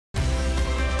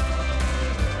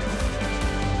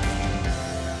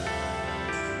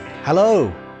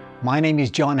Hello, my name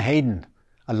is John Hayden,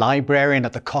 a librarian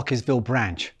at the Cockeysville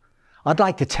branch. I'd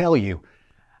like to tell you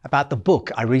about the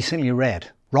book I recently read.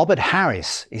 Robert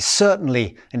Harris is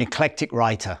certainly an eclectic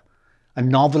writer, a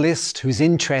novelist whose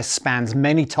interest spans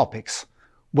many topics,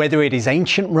 whether it is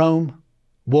ancient Rome,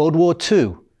 World War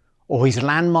II, or his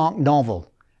landmark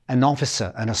novel, An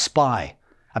Officer and a Spy,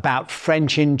 about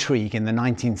French intrigue in the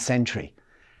 19th century.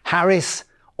 Harris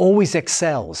always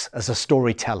excels as a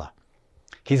storyteller.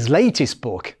 His latest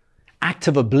book, Act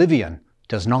of Oblivion,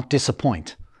 does not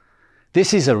disappoint.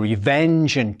 This is a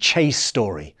revenge and chase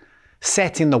story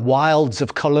set in the wilds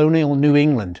of colonial New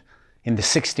England in the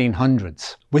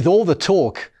 1600s. With all the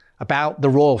talk about the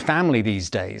royal family these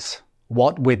days,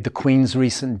 what with the Queen's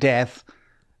recent death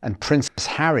and Princess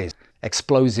Harry's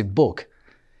explosive book,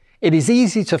 it is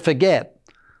easy to forget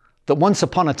that once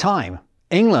upon a time,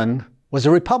 England was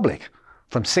a republic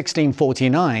from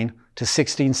 1649 to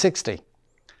 1660.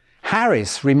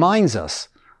 Harris reminds us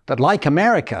that, like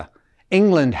America,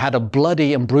 England had a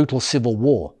bloody and brutal civil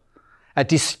war, a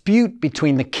dispute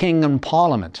between the king and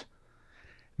parliament.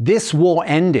 This war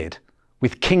ended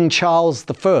with King Charles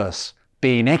I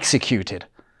being executed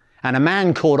and a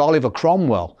man called Oliver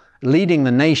Cromwell leading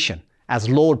the nation as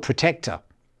Lord Protector.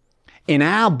 In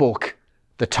our book,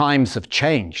 the times have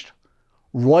changed.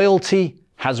 Royalty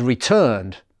has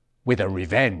returned with a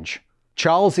revenge.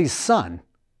 Charles's son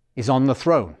is on the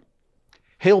throne.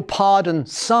 He'll pardon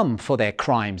some for their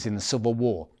crimes in the Civil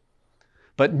War,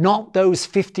 but not those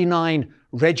 59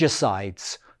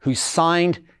 regicides who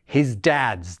signed his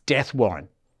dad's death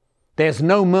warrant. There's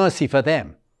no mercy for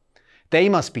them. They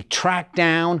must be tracked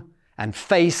down and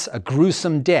face a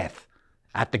gruesome death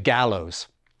at the gallows.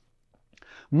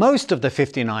 Most of the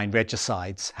 59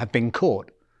 regicides have been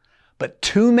caught, but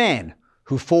two men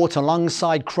who fought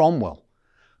alongside Cromwell,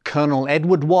 Colonel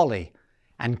Edward Whalley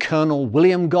and Colonel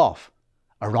William Goffe,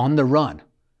 are on the run.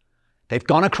 They've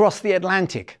gone across the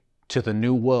Atlantic to the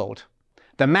New World.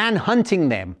 The man hunting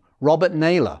them, Robert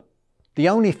Naylor, the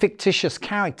only fictitious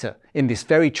character in this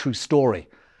very true story,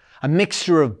 a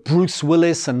mixture of Bruce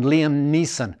Willis and Liam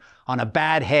Neeson on a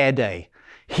bad hair day.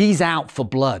 He's out for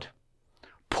blood.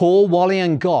 Poor Whalley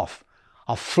and Goffe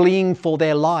are fleeing for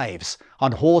their lives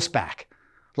on horseback,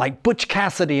 like Butch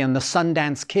Cassidy and the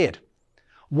Sundance Kid.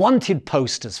 Wanted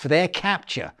posters for their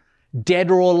capture,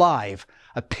 dead or alive,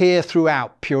 appear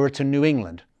throughout Puritan New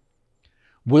England.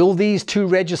 Will these two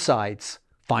regicides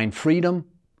find freedom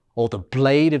or the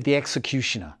blade of the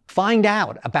executioner? Find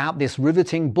out about this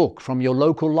riveting book from your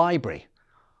local library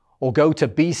or go to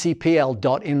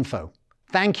bcpl.info.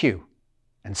 Thank you,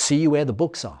 and see you where the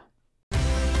books are.